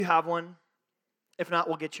You have one. If not,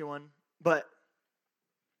 we'll get you one. But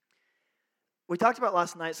we talked about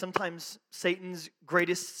last night, sometimes Satan's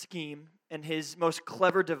greatest scheme and his most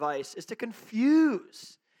clever device is to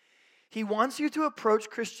confuse. He wants you to approach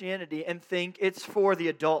Christianity and think it's for the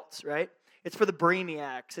adults, right? It's for the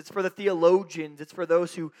brainiacs. It's for the theologians. It's for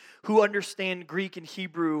those who understand Greek and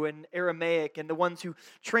Hebrew and Aramaic and the ones who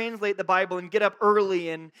translate the Bible and get up early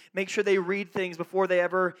and make sure they read things before they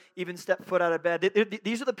ever even step foot out of bed.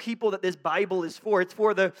 These are the people that this Bible is for. It's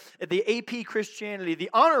for the AP Christianity, the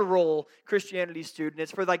honor roll Christianity student.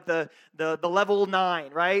 It's for like the level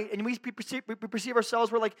 9, right? And we perceive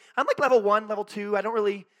ourselves, we're like, I'm like level 1, level 2. I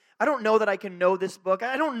don't know that I can know this book.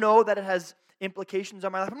 I don't know that it has implications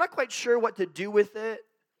on my life. I'm not quite sure what to do with it.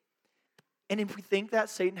 And if we think that,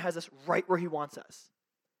 Satan has us right where he wants us.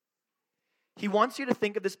 He wants you to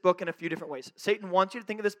think of this book in a few different ways. Satan wants you to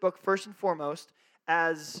think of this book first and foremost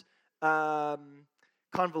as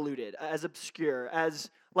convoluted, as obscure,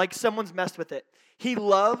 as like someone's messed with it. He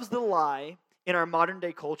loves the lie in our modern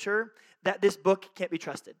day culture that this book can't be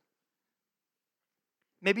trusted.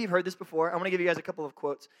 Maybe you've heard this before. I want to give you guys a couple of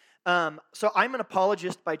quotes. So I'm an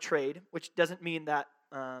apologist by trade, which doesn't mean that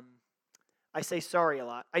I say sorry a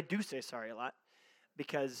lot. I do say sorry a lot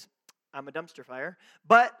because I'm a dumpster fire.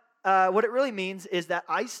 But what it really means is that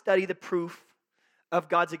I study the proof of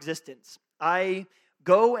God's existence. I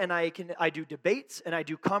go and I do debates and I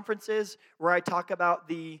do conferences where I talk about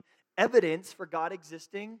the evidence for God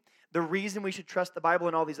existing, the reason we should trust the Bible,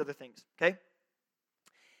 and all these other things, okay?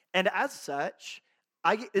 And as such,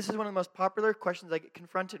 this is one of the most popular questions I get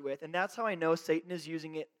confronted with, and that's how I know Satan is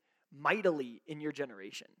using it mightily in your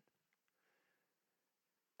generation.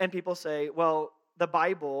 And people say, well, the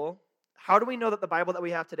Bible, how do we know that the Bible that we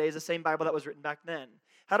have today is the same Bible that was written back then?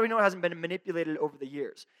 How do we know it hasn't been manipulated over the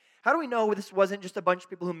years? How do we know this wasn't just a bunch of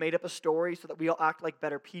people who made up a story so that we all act like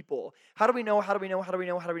better people? How do we know?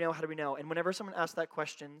 And whenever someone asks that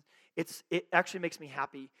question, it actually makes me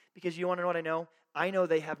happy, because you want to know what I know? I know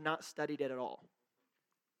they have not studied it at all.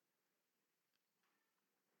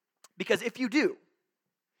 Because if you do,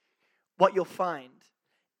 what you'll find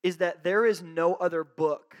is that there is no other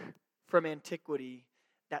book from antiquity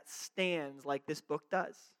that stands like this book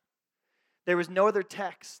does. There was no other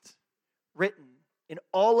text written in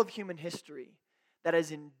all of human history that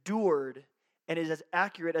has endured and is as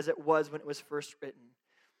accurate as it was when it was first written.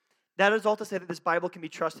 That is all to say that this Bible can be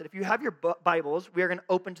trusted. If you have your Bibles, we are going to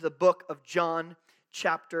open to the book of John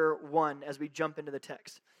chapter 1 as we jump into the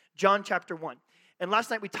text. John chapter 1. And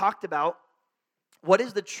last night we talked about what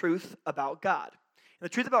is the truth about God. And the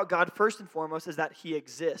truth about God, first and foremost, is that he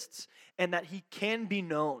exists and that he can be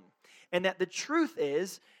known. And that the truth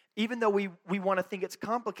is, even though we want to think it's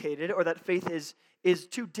complicated or that faith is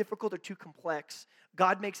too difficult or too complex,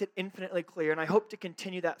 God makes it infinitely clear. And I hope to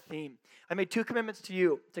continue that theme. I made 2 commitments to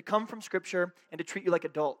you, to come from Scripture and to treat you like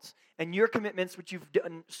adults. And your commitments, which you've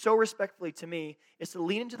done so respectfully to me, is to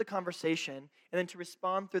lean into the conversation and then to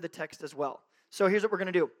respond through the text as well. So here's what we're going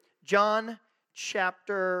to do. John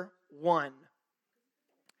chapter 1.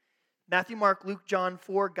 Matthew, Mark, Luke, John,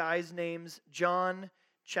 4 guys' names. John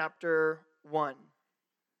chapter 1.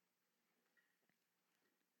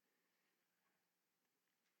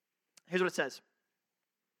 Here's what it says.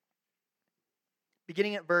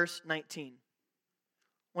 Beginning at verse 19.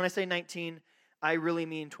 When I say 19, I really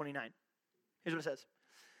mean 29. Here's what it says.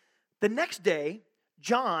 The next day,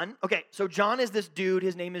 John is this dude,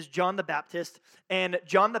 his name is John the Baptist, and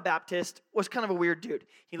John the Baptist was kind of a weird dude.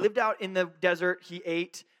 He lived out in the desert, he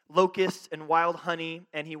ate locusts and wild honey,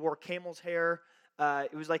 and he wore camel's hair.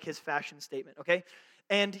 It was like his fashion statement, okay?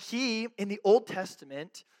 And he, in the Old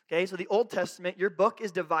Testament, okay, so the Old Testament, your book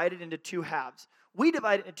is divided into 2 halves. We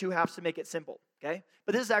divide it into 2 halves to make it simple, okay?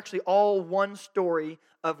 But this is actually all one story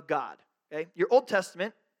of God, okay? Your Old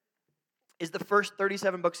Testament is the first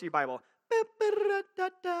 37 books of your Bible. It's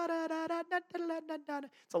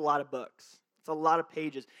a lot of books. It's a lot of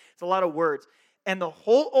pages. It's a lot of words. And the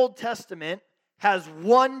whole Old Testament has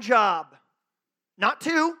one job. Not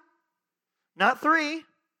 2, not 3,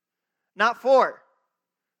 not 4.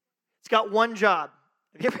 It's got one job.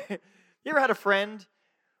 Have you ever had a friend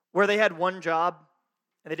where they had one job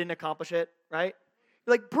and they didn't accomplish it, right?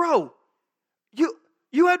 You're like, bro, you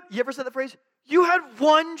ever said the phrase? You had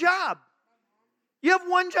one job. You have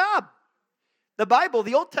one job. The Bible,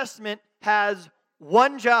 the Old Testament, has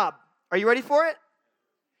one job. Are you ready for it?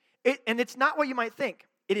 And it's not what you might think.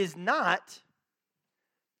 It is not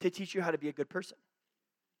to teach you how to be a good person.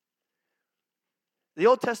 The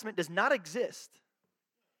Old Testament does not exist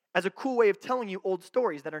as a cool way of telling you old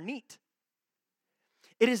stories that are neat.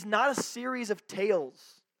 It is not a series of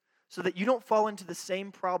tales so that you don't fall into the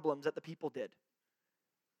same problems that the people did.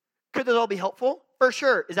 Could those all be helpful? For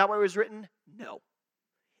sure. Is that why it was written? No.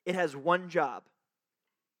 It has one job.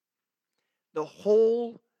 The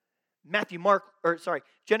whole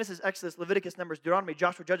Genesis, Exodus, Leviticus, Numbers, Deuteronomy,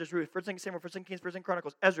 Joshua, Judges, Ruth, 1 Samuel, 1 Kings, 1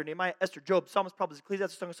 Chronicles, Ezra, Nehemiah, Esther, Job, Psalms, Proverbs,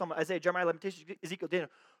 Ecclesiastes, Song of Solomon, Isaiah, Jeremiah, Lamentations, Ezekiel, Daniel,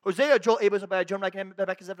 Hosea, Joel, Amos, Obadiah, Jonah,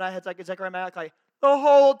 Habakkuk, Zephaniah, Hezekiah, Zechariah, Malachi. The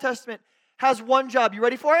whole Old Testament has one job. You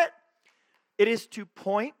ready for it? It is to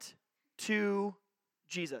point to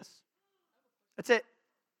Jesus. That's it.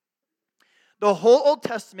 The whole Old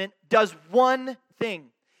Testament does one thing.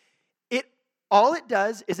 All it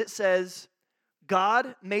does is it says,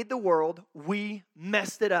 God made the world, we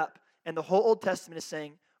messed it up. And the whole Old Testament is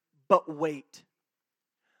saying, but wait.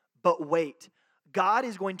 But wait. God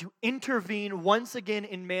is going to intervene once again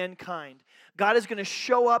in mankind. God is going to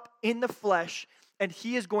show up in the flesh, and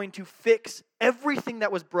he is going to fix everything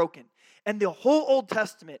that was broken. And the whole Old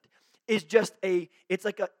Testament is just it's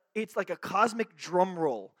like a cosmic drum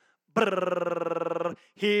roll. Brrr,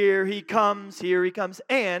 here he comes.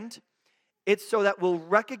 And it's so that we'll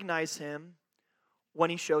recognize him when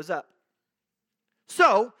he shows up.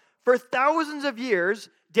 So, for thousands of years,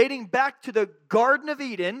 dating back to the Garden of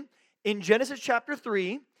Eden, in Genesis chapter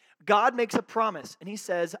 3, God makes a promise, and he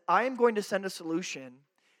says, I am going to send a solution,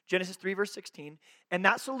 Genesis 3, verse 16, and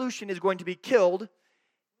that solution is going to be killed,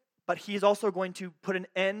 but he is also going to put an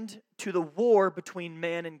end to the war between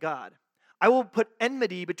man and God. I will put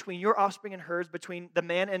enmity between your offspring and hers, between the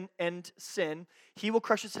man and sin. He will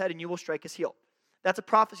crush his head and you will strike his heel. That's a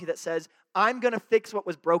prophecy that says, I'm going to fix what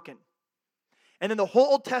was broken. And then the whole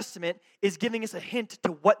Old Testament is giving us a hint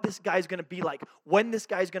to what this guy's going to be like, when this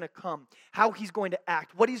guy's going to come, how he's going to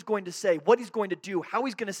act, what he's going to say, what he's going to do, how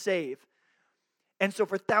he's going to save. And so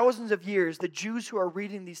for thousands of years, the Jews who are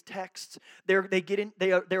reading these texts, they're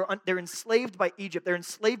enslaved by Egypt. They're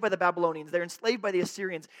enslaved by the Babylonians. They're enslaved by the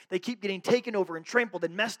Assyrians. They keep getting taken over and trampled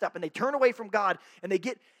and messed up, and they turn away from God,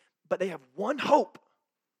 but they have one hope,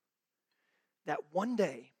 that one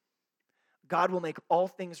day God will make all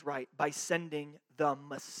things right by sending the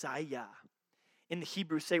Messiah. In the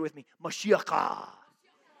Hebrew, say with me, Mashiach.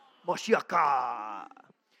 Mashiach.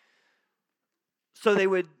 So they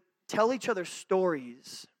would tell each other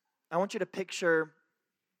stories. I want you to picture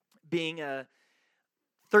being a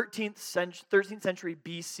 13th century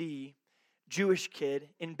BC Jewish kid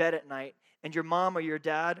in bed at night, and your mom or your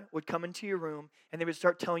dad would come into your room, and they would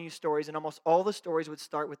start telling you stories, and almost all the stories would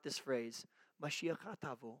start with this phrase, Mashiach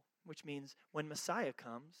tavo, which means when Messiah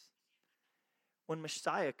comes,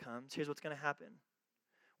 here's what's going to happen.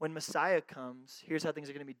 When Messiah comes, here's how things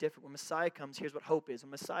are going to be different. When Messiah comes, here's what hope is. When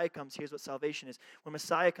Messiah comes, here's what salvation is. When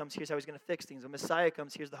Messiah comes, here's how he's going to fix things. When Messiah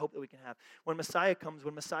comes, here's the hope that we can have. When Messiah comes.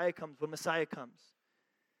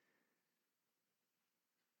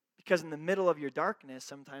 Because in the middle of your darkness,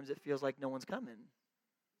 sometimes it feels like no one's coming.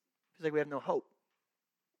 It feels like we have no hope.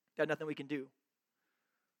 Got nothing we can do.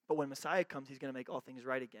 But when Messiah comes, he's going to make all things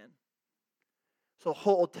right again. So the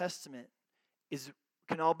whole Old Testament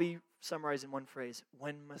can all be summarized in one phrase: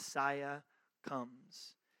 when Messiah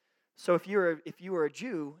comes. So if you were a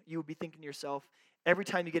Jew, you would be thinking to yourself, every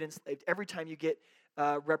time you get enslaved, every time you get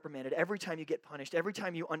reprimanded, every time you get punished, every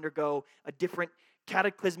time you undergo a different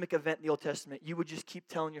cataclysmic event in the Old Testament, you would just keep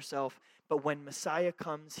telling yourself, but when Messiah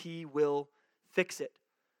comes, he will fix it.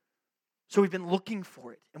 So we've been looking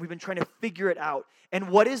for it, and we've been trying to figure it out. And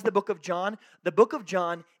what is the book of John? The book of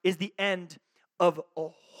John is the end of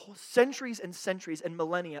centuries and centuries and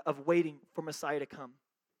millennia of waiting for Messiah to come.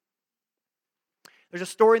 There's a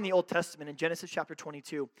story in the Old Testament in Genesis chapter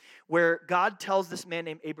 22 where God tells this man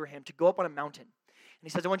named Abraham to go up on a mountain. And he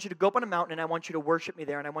says, I want you to go up on a mountain and I want you to worship me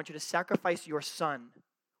there and I want you to sacrifice your son.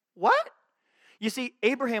 What? You see,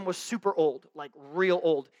 Abraham was super old, like real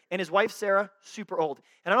old. And his wife, Sarah, super old.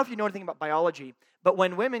 And I don't know if you know anything about biology, but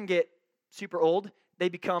when women get super old, they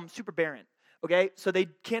become super barren. Okay, so they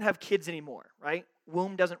can't have kids anymore, right?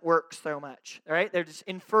 Womb doesn't work so much, all right? They're just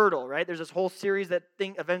infertile, right? There's this whole series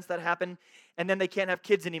events that happen, and then they can't have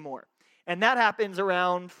kids anymore. And that happens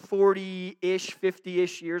around 40-ish,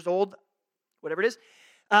 50-ish years old, whatever it is.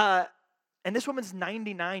 And this woman's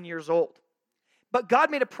 99 years old. But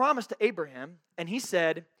God made a promise to Abraham, and he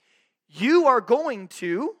said, you are going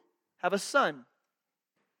to have a son.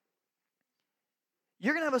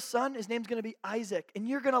 You're going to have a son, his name's going to be Isaac, and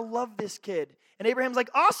you're going to love this kid. And Abraham's like,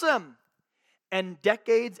 awesome! And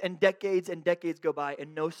decades and decades and decades go by,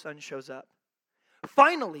 and no son shows up.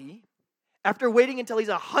 Finally, after waiting until he's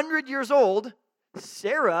 100 years old,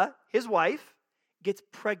 Sarah, his wife, gets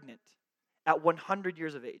pregnant at 100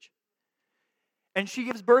 years of age. And she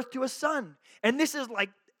gives birth to a son. And this is like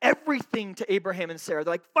everything to Abraham and Sarah.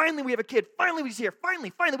 They're like, finally we have a kid. Finally he's here.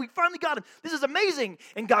 Finally, we finally got him. This is amazing.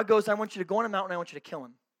 And God goes, I want you to go on a mountain. I want you to kill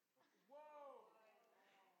him.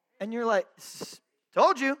 And you're like,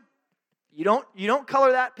 told you. You don't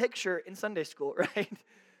color that picture in Sunday school, right?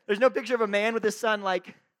 There's no picture of a man with his son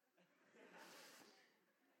like.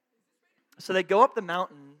 So they go up the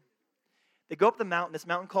mountain. This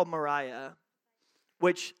mountain called Moriah,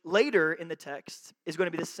 which later in the text is going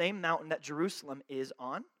to be the same mountain that Jerusalem is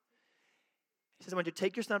on. He says, I want you to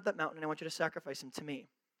take your son up that mountain and I want you to sacrifice him to me.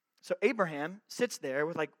 So Abraham sits there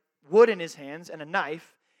with like wood in his hands and a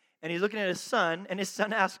knife, and he's looking at his son, and his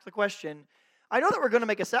son asks the question, I know that we're going to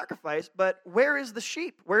make a sacrifice, but where is the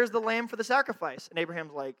sheep? Where is the lamb for the sacrifice? And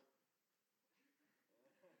Abraham's like,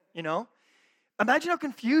 imagine how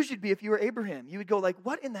confused you'd be if you were Abraham. You would go like,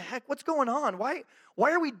 what in the heck? What's going on? Why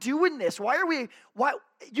are we doing this? Why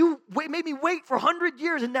you made me wait for 100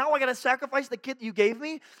 years and now I got to sacrifice the kid that you gave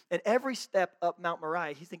me? And every step up Mount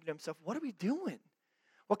Moriah, he's thinking to himself, what are we doing?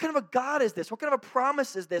 What kind of a God is this? What kind of a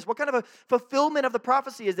promise is this? What kind of a fulfillment of the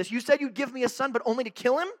prophecy is this? You said you'd give me a son, but only to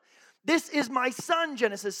kill him? This is my son,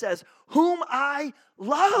 Genesis says, whom I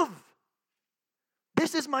love.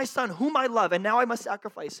 This is my son, whom I love, and now I must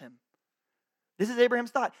sacrifice him. This is Abraham's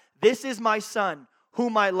thought. This is my son,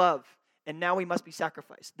 whom I love, and now he must be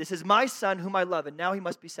sacrificed. This is my son, whom I love, and now he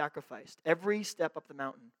must be sacrificed. Every step up the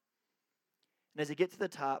mountain. And as he gets to the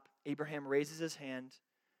top, Abraham raises his hand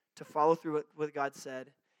to follow through what God said.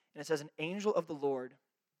 And it says, an angel of the Lord,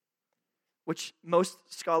 which most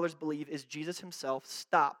scholars believe is Jesus himself,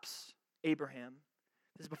 stops Abraham.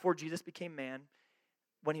 This is before Jesus became man,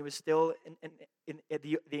 when he was still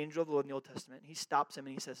the angel of the Lord in the Old Testament. He stops him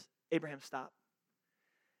and he says, Abraham, stop.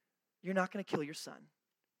 You're not going to kill your son.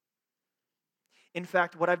 In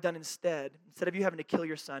fact, what I've done instead of you having to kill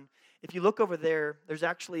your son, if you look over there, there's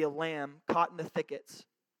actually a lamb caught in the thickets.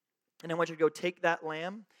 And I want you to go take that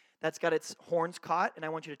lamb that's got its horns caught, and I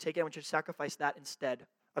want you to take it, I want you to sacrifice that instead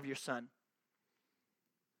of your son.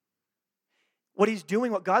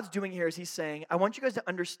 What God's doing here is he's saying, I want you guys to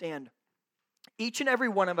understand, each and every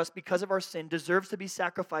one of us, because of our sin, deserves to be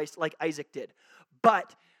sacrificed like Isaac did.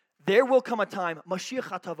 But there will come a time, Mashiach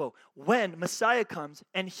HaTavo, when Messiah comes,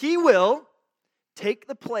 and he will take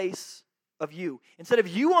the place of you. Instead of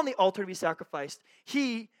you on the altar to be sacrificed,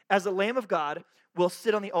 he, as the Lamb of God, will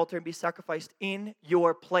sit on the altar and be sacrificed in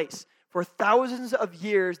your place. For thousands of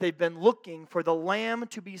years, they've been looking for the Lamb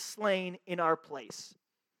to be slain in our place.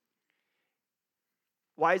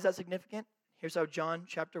 Why is that significant? Here's how John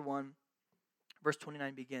chapter 1, verse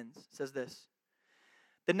 29 begins. It says this.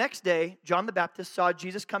 The next day, John the Baptist saw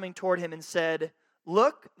Jesus coming toward him and said,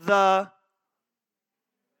 Look, the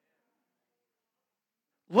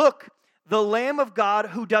Lamb of God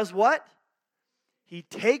who does what? He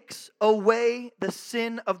takes away the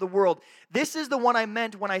sin of the world. This is the one I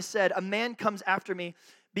meant when I said, a man comes after me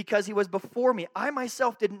because he was before me. I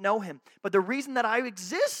myself didn't know him. But the reason that I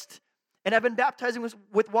exist and have been baptizing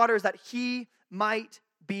with water is that he might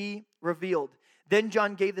be revealed. Then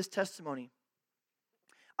John gave this testimony.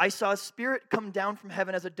 I saw a spirit come down from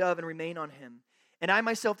heaven as a dove and remain on him. And I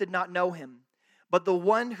myself did not know him. But the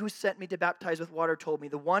one who sent me to baptize with water told me,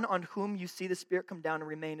 the one on whom you see the Spirit come down and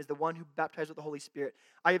remain is the one who baptized with the Holy Spirit.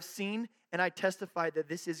 I have seen and I testify that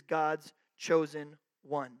this is God's chosen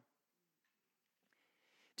one.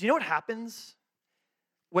 Do you know what happens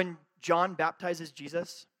when John baptizes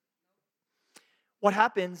Jesus? What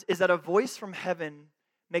happens is that a voice from heaven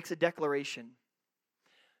makes a declaration.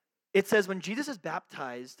 It says when Jesus is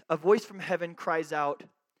baptized, a voice from heaven cries out,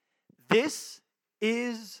 This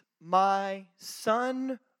is my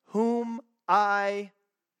son whom I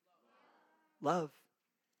love.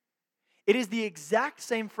 It is the exact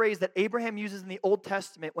same phrase that Abraham uses in the Old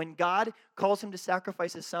Testament when God calls him to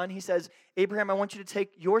sacrifice his son. He says, Abraham, I want you to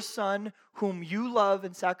take your son whom you love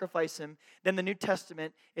and sacrifice him. Then the New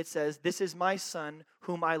Testament, it says, this is my son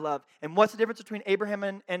whom I love. And what's the difference between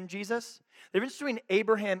Abraham and Jesus? The difference between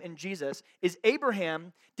Abraham and Jesus is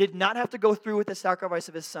Abraham did not have to go through with the sacrifice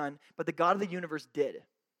of his son, but the God of the universe did.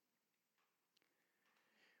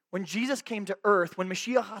 When Jesus came to earth, when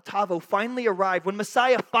Mashiach HaTavo finally arrived, when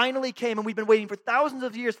Messiah finally came, and we've been waiting for thousands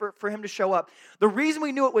of years for him to show up, the reason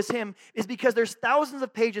we knew it was him is because there's thousands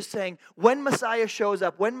of pages saying, when Messiah shows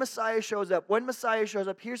up, when Messiah shows up, when Messiah shows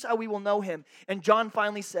up, here's how we will know him. And John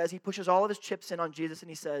finally says, he pushes all of his chips in on Jesus, and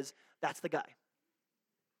he says, that's the guy.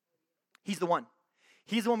 He's the one.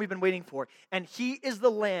 He's the one we've been waiting for. And he is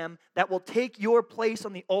the lamb that will take your place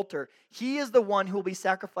on the altar. He is the one who will be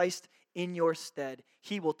sacrificed in your stead.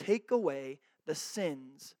 He will take away the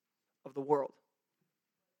sins of the world.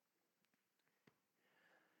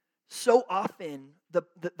 so often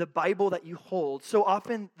the Bible that you hold, so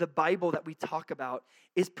often the Bible that we talk about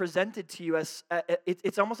is presented to you as,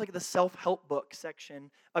 it's almost like the self-help book section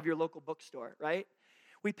of your local bookstore, right?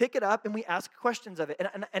 We pick it up and we ask questions of it.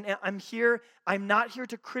 And I'm not here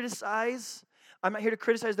to criticize. I'm not here to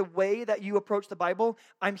criticize the way that you approach the Bible.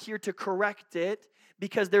 I'm here to correct it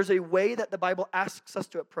because there's a way that the Bible asks us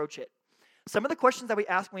to approach it. Some of the questions that we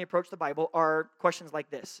ask when we approach the Bible are questions like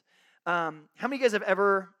this. How many of you guys have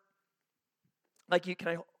ever, can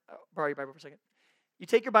I borrow your Bible for a second? You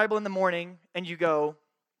take your Bible in the morning and you go,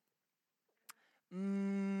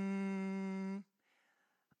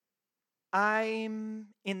 I'm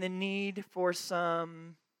in the need for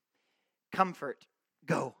some comfort.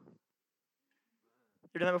 Go.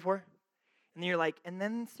 You done that before? And then you're like, and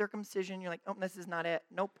then circumcision. You're like, oh, this is not it.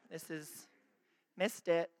 Nope, missed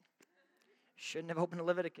it. Shouldn't have opened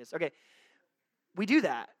Leviticus. Okay, we do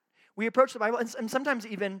that. We approach the Bible, and sometimes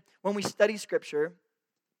even when we study Scripture,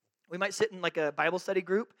 we might sit in like a Bible study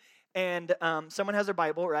group, and someone has their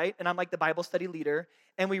Bible, right? And I'm like the Bible study leader,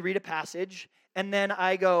 and we read a passage, and then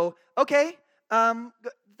I go, okay,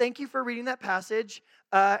 thank you for reading that passage.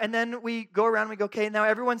 And then we go around and we go, okay, now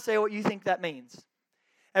everyone say what you think that means.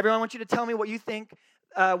 Everyone, I want you to tell me what you think.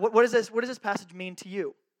 What does this passage mean to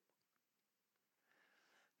you?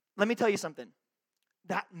 Let me tell you something.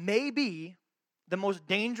 That may be the most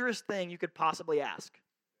dangerous thing you could possibly ask.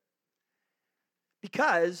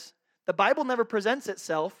 Because the Bible never presents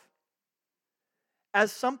itself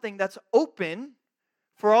as something that's open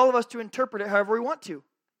for all of us to interpret it however we want to.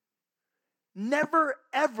 Never,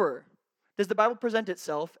 ever does the Bible present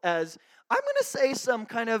itself as, I'm going to say some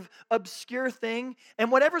kind of obscure thing,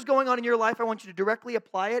 and whatever's going on in your life, I want you to directly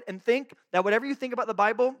apply it and think that whatever you think about the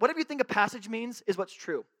Bible, whatever you think a passage means is what's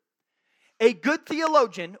true. A good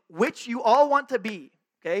theologian, which you all want to be,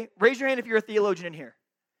 okay? Raise your hand if you're a theologian in here.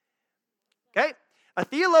 Okay? A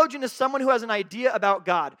theologian is someone who has an idea about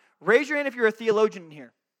God. Raise your hand if you're a theologian in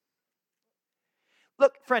here.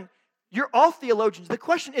 Look, friend, you're all theologians. The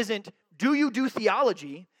question isn't, do you do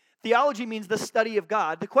theology? Theology means the study of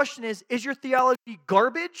God. The question is your theology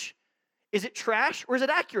garbage? Is it trash? Or is it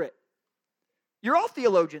accurate? You're all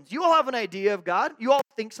theologians. You all have an idea of God. You all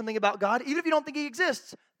think something about God, even if you don't think He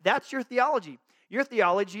exists. That's your theology. Your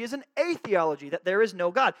theology is an atheology, that there is no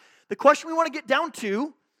God. The question we want to get down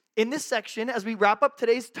to in this section as we wrap up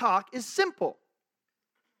today's talk is simple.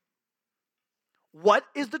 What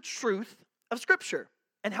is the truth of Scripture,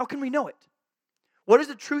 and how can we know it? What is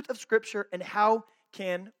the truth of Scripture, and how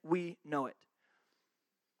can we know it?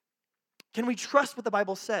 Can we trust what the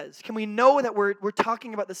Bible says? Can we know that we're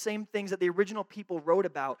talking about the same things that the original people wrote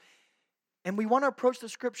about? And we want to approach the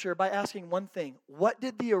Scripture by asking one thing. What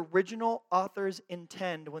did the original authors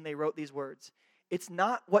intend when they wrote these words? It's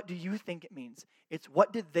not what do you think it means. It's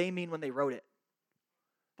what did they mean when they wrote it.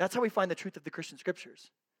 That's how we find the truth of the Christian Scriptures.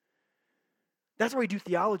 That's why we do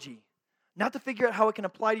theology. Not to figure out how it can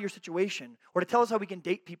apply to your situation or to tell us how we can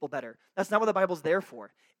date people better. That's not what the Bible's there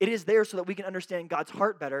for. It is there so that we can understand God's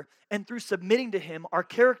heart better, and through submitting to Him, our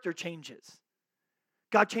character changes.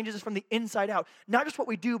 God changes us from the inside out. Not just what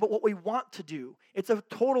we do, but what we want to do. It's a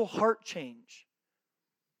total heart change.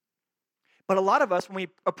 But a lot of us, when we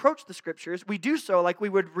approach the Scriptures, we do so like we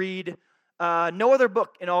would read no other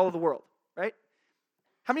book in all of the world, right?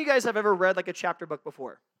 How many of you guys have ever read like a chapter book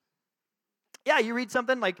before? Yeah, you read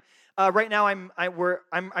something like right now.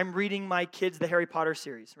 I'm reading my kids the Harry Potter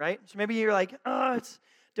series, right? So maybe you're like, oh, it's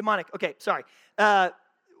demonic. Okay, sorry.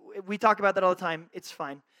 We talk about that all the time. It's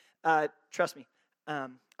fine. Trust me.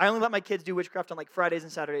 I only let my kids do witchcraft on like Fridays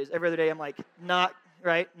and Saturdays. Every other day, I'm like, not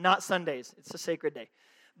Sundays. It's a sacred day.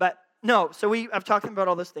 But no, so I've talked to them about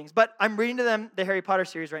all those things. But I'm reading to them the Harry Potter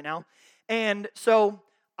series right now, and so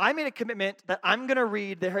I made a commitment that I'm going to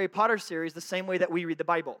read the Harry Potter series the same way that we read the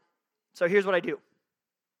Bible. So here's what I do.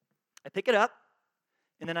 I pick it up,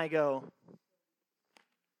 and then I go,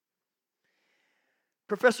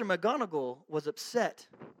 Professor McGonagall was upset.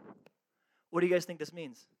 What do you guys think this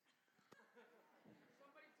means?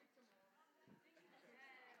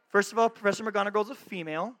 First of all, Professor McGonagall is a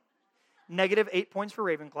female. -8 points for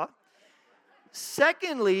Ravenclaw.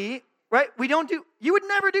 Secondly, right, you would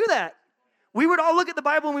never do that. We would all look at the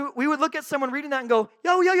Bible, and we would look at someone reading that and go,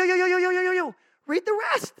 yo, read the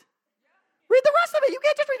rest. Read the rest of it. You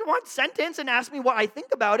can't just read one sentence and ask me what I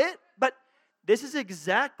think about it. But this is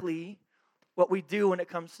exactly what we do when it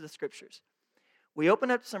comes to the Scriptures. We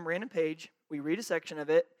open up some random page, we read a section of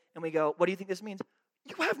it, and we go, what do you think this means?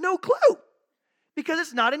 You have no clue because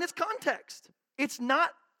it's not in its context.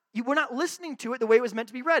 We're not listening to it the way it was meant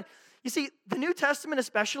to be read. You see, the New Testament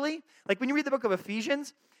especially, like when you read the book of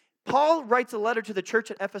Ephesians, Paul writes a letter to the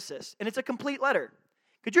church at Ephesus, and it's a complete letter.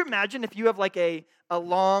 Could you imagine if you have like a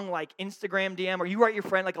long like Instagram DM, or you write your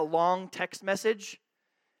friend like a long text message,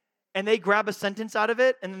 and they grab a sentence out of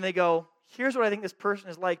it, and then they go, here's what I think this person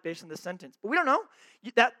is like based on this sentence. But we don't know.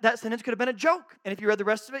 That sentence could have been a joke. And if you read the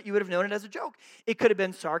rest of it, you would have known it as a joke. It could have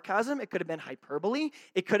been sarcasm. It could have been hyperbole.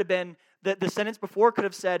 It could have been, the sentence before could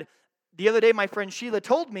have said, the other day my friend Sheila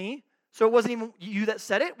told me, so it wasn't even you that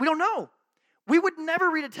said it. We don't know. We would never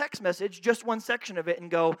read a text message, just one section of it, and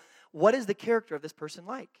go, what is the character of this person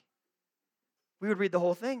like? We would read the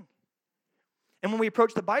whole thing. And when we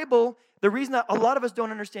approach the Bible, the reason that a lot of us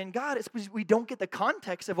don't understand God is because we don't get the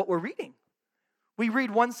context of what we're reading. We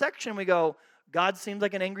read one section and we go, God seems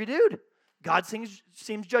like an angry dude. God seems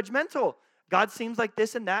judgmental. God seems like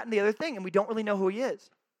this and that and the other thing, and we don't really know who he is.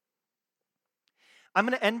 I'm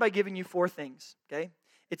going to end by giving you 4 things, okay?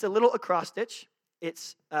 It's a little acrostic.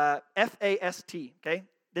 It's FAST, okay?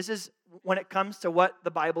 This is when it comes to what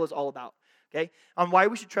the Bible is all about, okay? On why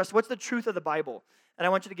we should trust. What's the truth of the Bible? And I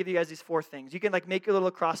want you to give you guys these 4 things. You can like make your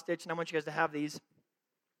little cross stitch, and I want you guys to have these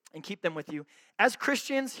and keep them with you. As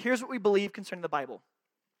Christians, here's what we believe concerning the Bible.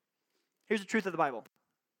 Here's the truth of the Bible.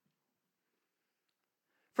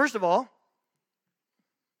 First of all,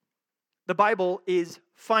 the Bible is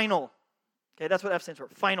final. Okay, that's what F stands for,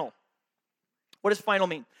 final. What does final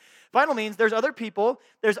mean? Final means there's other people,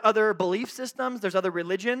 there's other belief systems, there's other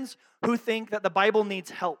religions who think that the Bible needs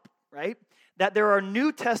help, right? That there are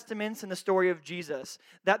New Testaments in the story of Jesus,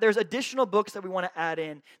 that there's additional books that we want to add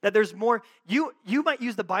in, that there's more. You might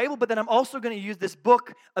use the Bible, but then I'm also going to use this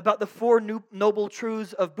book about the 4 noble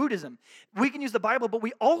truths of Buddhism. We can use the Bible, but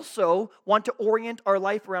we also want to orient our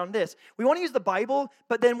life around this. We want to use the Bible,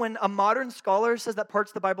 but then when a modern scholar says that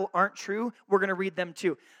parts of the Bible aren't true, we're going to read them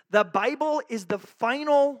too. The Bible is the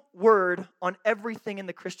final word on everything in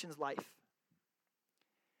the Christian's life.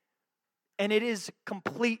 And it is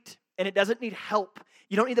complete. And it doesn't need help.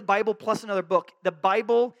 You don't need the Bible plus another book. The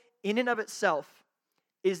Bible, in and of itself,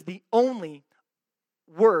 is the only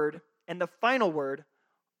word and the final word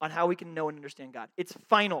on how we can know and understand God. It's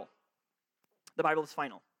final. The Bible is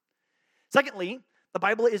final. Secondly, the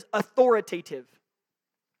Bible is authoritative.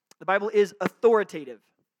 The Bible is authoritative.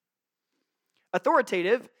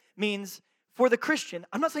 Authoritative means for the Christian,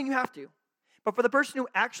 I'm not saying you have to, but for the person who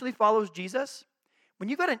actually follows Jesus, when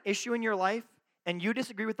you've got an issue in your life, and you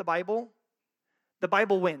disagree with the Bible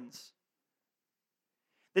wins.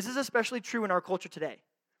 This is especially true in our culture today.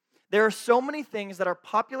 There are so many things that are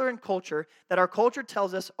popular in culture that our culture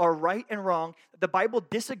tells us are right and wrong that the Bible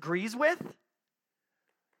disagrees with.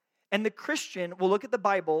 And the Christian will look at the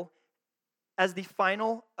Bible as the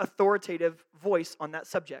final authoritative voice on that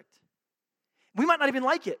subject. We might not even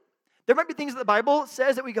like it. There might be things that the Bible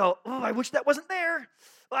says that we go, oh, I wish that wasn't there.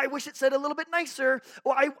 Oh, I wish it said a little bit nicer.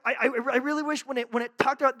 Oh, I really wish when it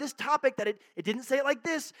talked about this topic that it didn't say it like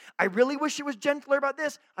this. I really wish it was gentler about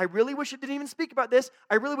this. I really wish it didn't even speak about this.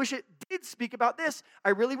 I really wish it did speak about this. I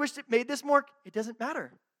really wish it made this more. It doesn't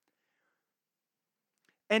matter.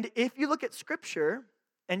 And if you look at Scripture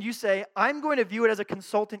and you say, I'm going to view it as a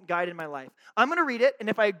consultant guide in my life. I'm going to read it, and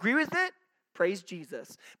if I agree with it, praise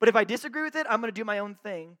Jesus. But if I disagree with it, I'm going to do my own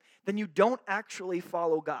thing. Then you don't actually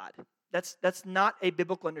follow God. That's not a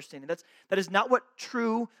biblical understanding. That is not what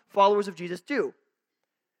true followers of Jesus do.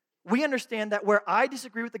 We understand that where I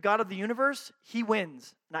disagree with the God of the universe, he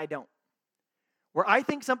wins, and I don't. Where I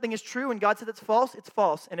think something is true and God said it's false, it's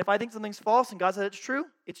false. And if I think something's false and God said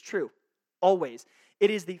it's true. Always.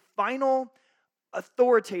 It is the final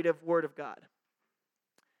authoritative word of God.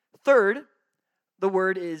 Third, the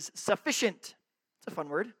word is sufficient. It's a fun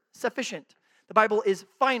word. Sufficient. The Bible is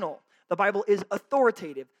final. The Bible is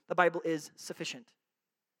authoritative. The Bible is sufficient.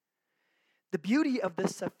 The beauty of the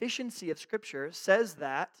sufficiency of Scripture says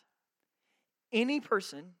that any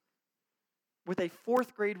person with a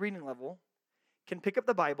 4th grade reading level can pick up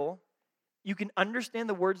the Bible, you can understand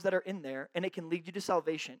the words that are in there, and it can lead you to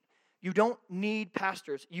salvation. You don't need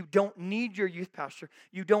pastors. You don't need your youth pastor.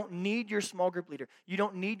 You don't need your small group leader. You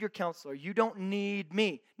don't need your counselor. You don't need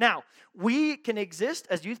me. Now, we can exist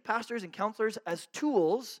as youth pastors and counselors as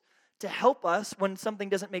tools to help us when something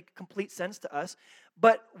doesn't make complete sense to us.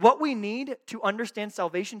 But what we need to understand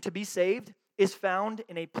salvation, to be saved, is found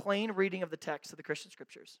in a plain reading of the text of the Christian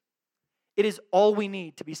Scriptures. It is all we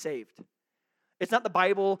need to be saved. It's not the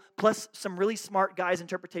Bible plus some really smart guy's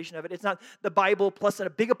interpretation of it. It's not the Bible plus a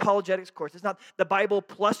big apologetics course. It's not the Bible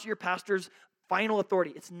plus your pastor's final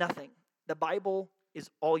authority. It's nothing. The Bible is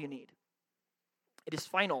all you need. It is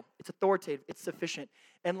final. It's authoritative. It's sufficient.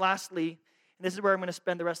 And lastly, and this is where I'm going to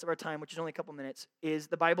spend the rest of our time, which is only a couple minutes, is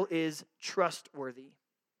the Bible is trustworthy.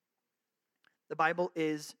 The Bible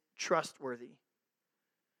is trustworthy.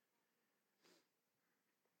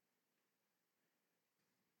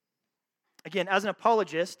 Again, as an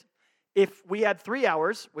apologist, if we had 3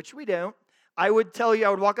 hours, which we don't, I would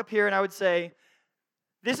walk up here and I would say,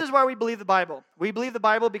 this is why we believe the Bible. We believe the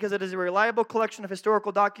Bible because it is a reliable collection of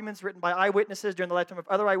historical documents written by eyewitnesses during the lifetime of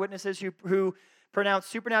other eyewitnesses who pronounce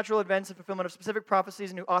supernatural events and fulfillment of specific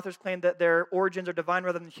prophecies, and who authors claim that their origins are divine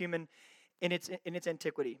rather than human in its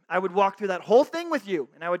antiquity. I would walk through that whole thing with you,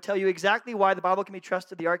 and I would tell you exactly why the Bible can be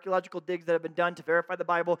trusted, the archaeological digs that have been done to verify the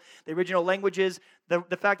Bible, the original languages,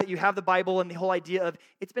 the fact that you have the Bible, and the whole idea of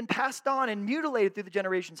it's been passed on and mutilated through the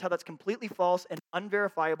generations, how that's completely false and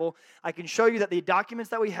unverifiable. I can show you that the documents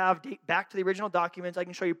that we have date back to the original documents. I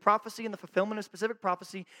can show you prophecy and the fulfillment of specific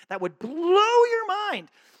prophecy that would blow your mind.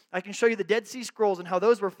 I can show you the Dead Sea Scrolls and how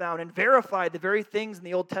those were found and verified the very things in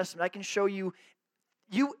the Old Testament. I can show you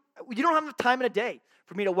don't have enough time in a day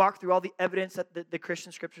for me to walk through all the evidence that the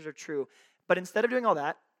Christian scriptures are true. But instead of doing all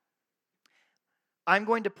that, I'm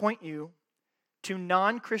going to point you to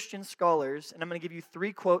non-Christian scholars, and I'm going to give you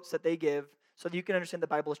 3 quotes that they give so that you can understand the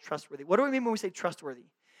Bible is trustworthy. What do we mean when we say trustworthy?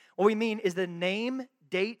 What we mean is the name,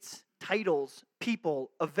 dates, titles,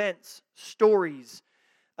 people, events, stories,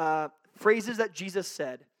 phrases that Jesus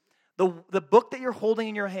said. The book that you're holding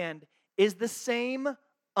in your hand is the same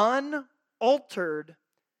unaltered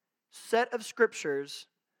set of scriptures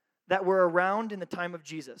that were around in the time of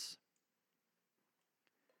Jesus.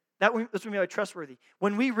 That's what we mean by trustworthy.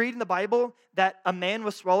 When we read in the Bible that a man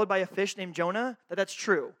was swallowed by a fish named Jonah, that's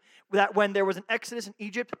true. That when there was an exodus in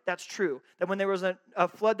Egypt, that's true. That when there was a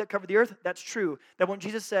flood that covered the earth, that's true. That when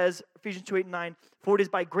Jesus says, Ephesians 2, 8, and 9, for it is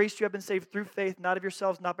by grace you have been saved through faith, not of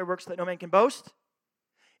yourselves, not by works, so that no man can boast,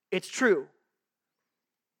 it's true.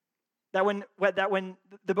 That when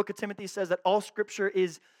the book of Timothy says that all scripture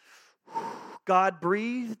is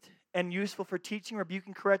God-breathed and useful for teaching,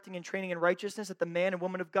 rebuking, correcting, and training in righteousness, that the man and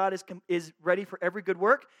woman of God is ready for every good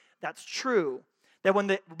work, that's true. That when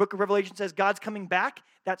the book of Revelation says God's coming back,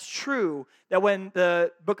 that's true. That when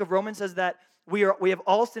the book of Romans says that we have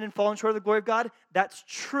all sinned and fallen short of the glory of God, that's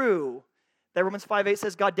true. That Romans 5:8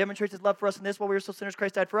 says God demonstrates his love for us in this, while we were still sinners,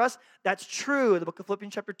 Christ died for us. That's true. The book of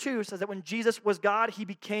Philippians chapter 2 says that when Jesus was God, he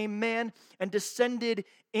became man and descended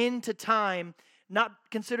into time, not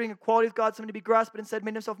considering equality with God something to be grasped, but instead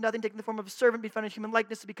made himself nothing, taking the form of a servant, being found in human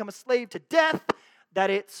likeness, to become a slave to death. That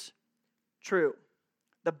it's true.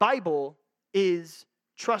 The Bible is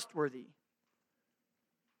trustworthy.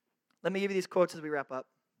 Let me give you these quotes as we wrap up.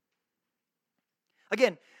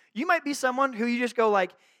 Again, you might be someone who you just go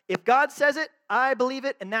like, if God says it, I believe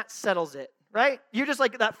it, and that settles it, right? You're just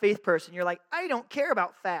like that faith person. You're like, I don't care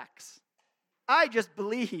about facts. I just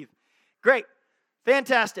believe. Great.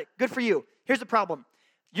 Fantastic. Good for you. Here's the problem.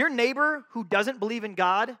 Your neighbor who doesn't believe in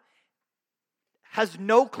God has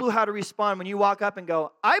no clue how to respond when you walk up and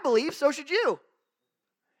go, I believe, so should you.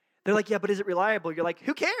 They're like, yeah, but is it reliable? You're like,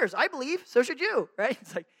 who cares? I believe, so should you, right?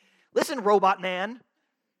 It's like, listen, robot man.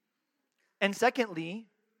 And secondly,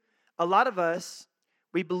 a lot of us,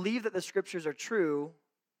 we believe that the scriptures are true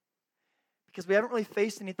because we haven't really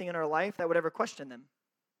faced anything in our life that would ever question them.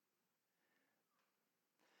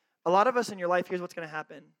 A lot of us in your life, here's what's going to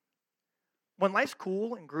happen. When life's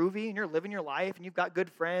cool and groovy and you're living your life and you've got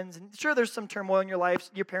good friends, and sure, there's some turmoil in your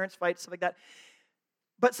life, your parents fight, stuff like that.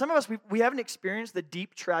 But some of us, we haven't experienced the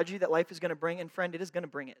deep tragedy that life is going to bring, and friend, it is going to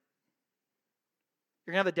bring it.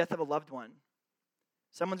 You're going to have the death of a loved one.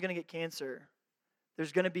 Someone's going to get cancer.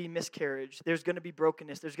 There's going to be miscarriage. There's going to be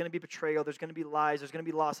brokenness. There's going to be betrayal. There's going to be lies. There's going to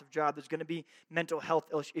be loss of job. There's going to be mental health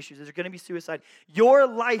issues. There's going to be suicide. Your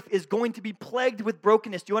life is going to be plagued with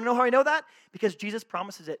brokenness. Do you want to know how I know that? Because Jesus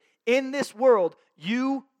promises it. In this world,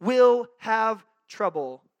 you will have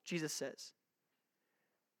trouble, Jesus says.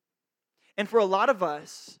 And for a lot of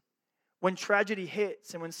us, when tragedy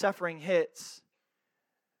hits and when suffering hits,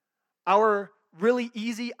 our really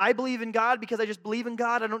easy, I believe in God because I just believe in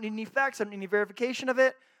God, I don't need any facts, I don't need any verification of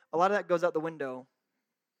it, a lot of that goes out the window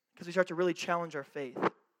because we start to really challenge our faith.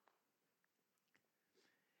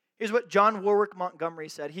 Here's what John Warwick Montgomery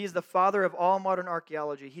said. He is the father of all modern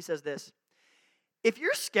archaeology. He says this: if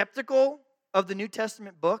you're skeptical of the New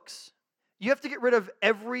Testament books, you have to get rid of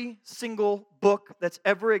every single book that's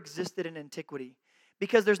ever existed in antiquity,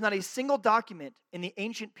 because there's not a single document in the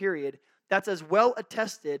ancient period that's as well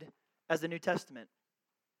attested as the New Testament.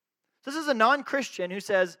 So this is a non-Christian who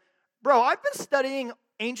says, bro, I've been studying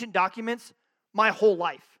ancient documents my whole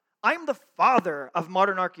life. I'm the father of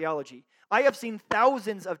modern archaeology. I have seen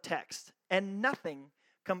thousands of texts, and nothing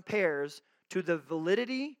compares to the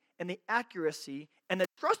validity and the accuracy and the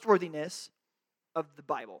trustworthiness of the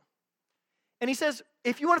Bible. And he says,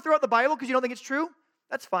 if you want to throw out the Bible because you don't think it's true,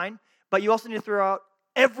 That's fine. But you also need to throw out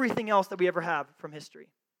everything else that we ever have from history.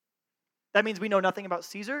 That means we know nothing about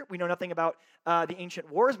Caesar. We know nothing about the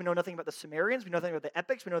ancient wars. We know nothing about the Sumerians. We know nothing about the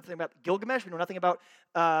epics. We know nothing about Gilgamesh. We know nothing about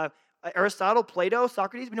Aristotle, Plato,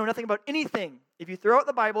 Socrates. We know nothing about anything. If you throw out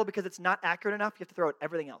the Bible because it's not accurate enough, you have to throw out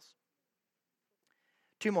everything else.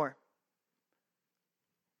 2 more.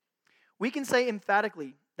 We can say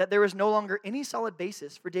emphatically that there is no longer any solid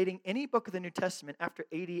basis for dating any book of the New Testament after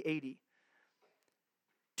AD 80.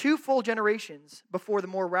 2 full generations before the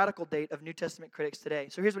more radical date of New Testament critics today.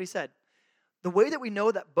 So here's what he said. The way that we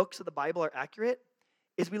know that books of the Bible are accurate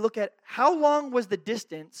is we look at how long was the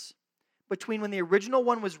distance between when the original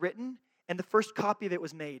one was written and the first copy of it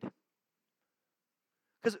was made.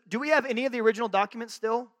 Because do we have any of the original documents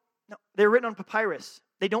still? No, they're written on papyrus.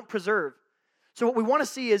 They don't preserve. So what we want to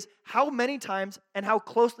see is how many times and how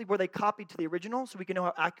closely were they copied to the original so we can know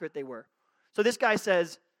how accurate they were. So this guy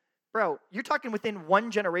says, bro, you're talking within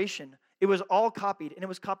 1 generation. It was all copied, and it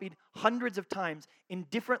was copied hundreds of times in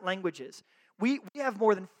different languages. We have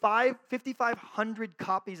more than 5,500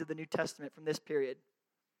 copies of the New Testament from this period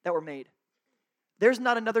that were made. There's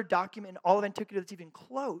not another document in all of antiquity that's even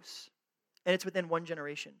close, and it's within 1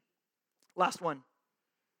 generation. Last one.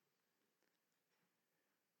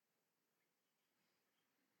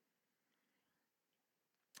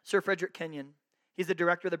 Sir Frederick Kenyon, he's the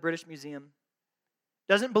director of the British Museum,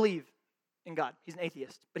 doesn't believe in God. He's an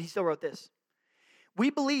atheist, but he still wrote this. We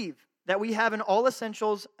believe that we have in all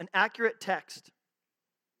essentials an accurate text.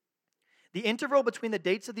 The interval between the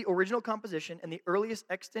dates of the original composition and the earliest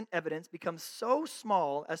extant evidence becomes so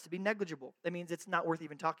small as to be negligible. That means it's not worth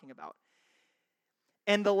even talking about.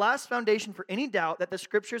 And the last foundation for any doubt that the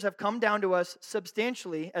scriptures have come down to us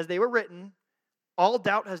substantially as they were written, all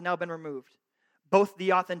doubt has now been removed. Both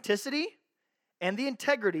the authenticity and the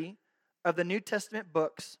integrity of the New Testament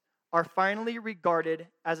books are finally regarded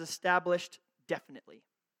as established definitely.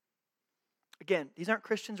 Again, these aren't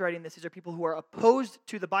Christians writing this. These are people who are opposed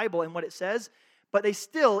to the Bible and what it says, but they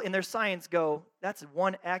still, in their science, go, that's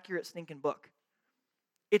one accurate stinking book.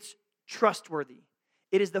 It's trustworthy.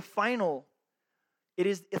 It is the final. It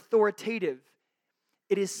is authoritative.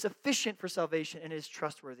 It is sufficient for salvation, and it is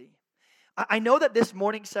trustworthy. I know that this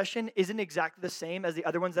morning session isn't exactly the same as the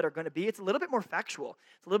other ones that are going to be. It's a little bit more factual.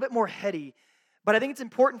 It's a little bit more heady. But I think it's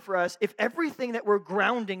important for us, if everything that we're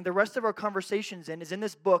grounding the rest of our conversations in is in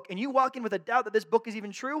this book, and you walk in with a doubt that this book is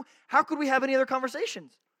even true, how could we have any other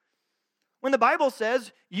conversations? When the Bible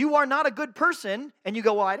says you are not a good person, and you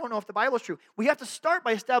go, well, I don't know if the Bible is true. We have to start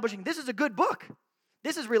by establishing this is a good book.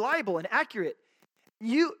 This is reliable and accurate.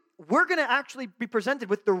 We're going to actually be presented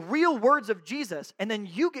with the real words of Jesus, and then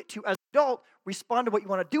you get to, as an adult, respond to what you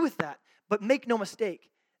want to do with that. But make no mistake,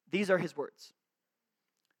 these are his words.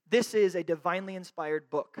 This is a divinely inspired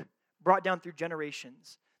book brought down through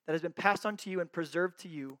generations that has been passed on to you and preserved to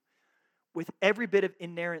you with every bit of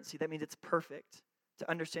inerrancy. That means it's perfect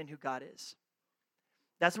to understand who God is.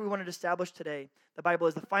 That's what we wanted to establish today. The Bible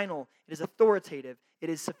is the final, it is authoritative, it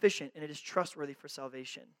is sufficient, and it is trustworthy for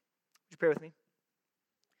salvation. Would you pray with me?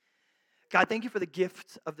 God, thank you for the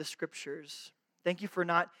gift of the scriptures. Thank you for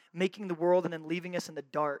not making the world and then leaving us in the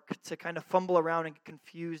dark to kind of fumble around and get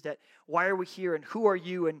confused at why are we here and who are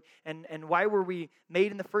you and why were we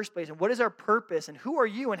made in the first place and what is our purpose and who are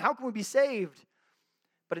you and how can we be saved?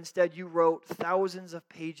 But instead you wrote thousands of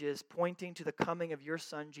pages pointing to the coming of your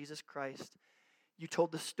Son, Jesus Christ. You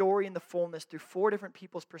told the story in the fullness through 4 different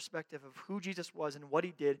people's perspective of who Jesus was and what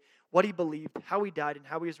he did, what he believed, how he died, and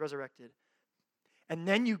how he was resurrected. And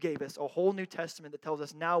then you gave us a whole New Testament that tells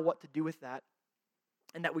us now what to do with that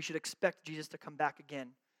and that we should expect Jesus to come back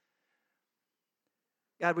again.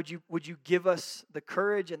 God, would you give us the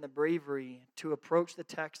courage and the bravery to approach the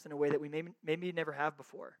text in a way that we maybe never have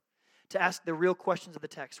before? To ask the real questions of the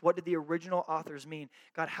text. What did the original authors mean?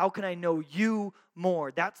 God, how can I know you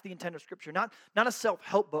more? That's the intent of Scripture. Not a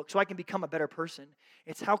self-help book so I can become a better person.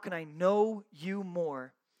 It's how can I know you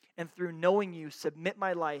more? And through knowing you, submit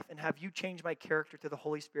my life and have you change my character through the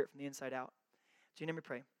Holy Spirit from the inside out. So in your name we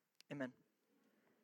pray. Amen.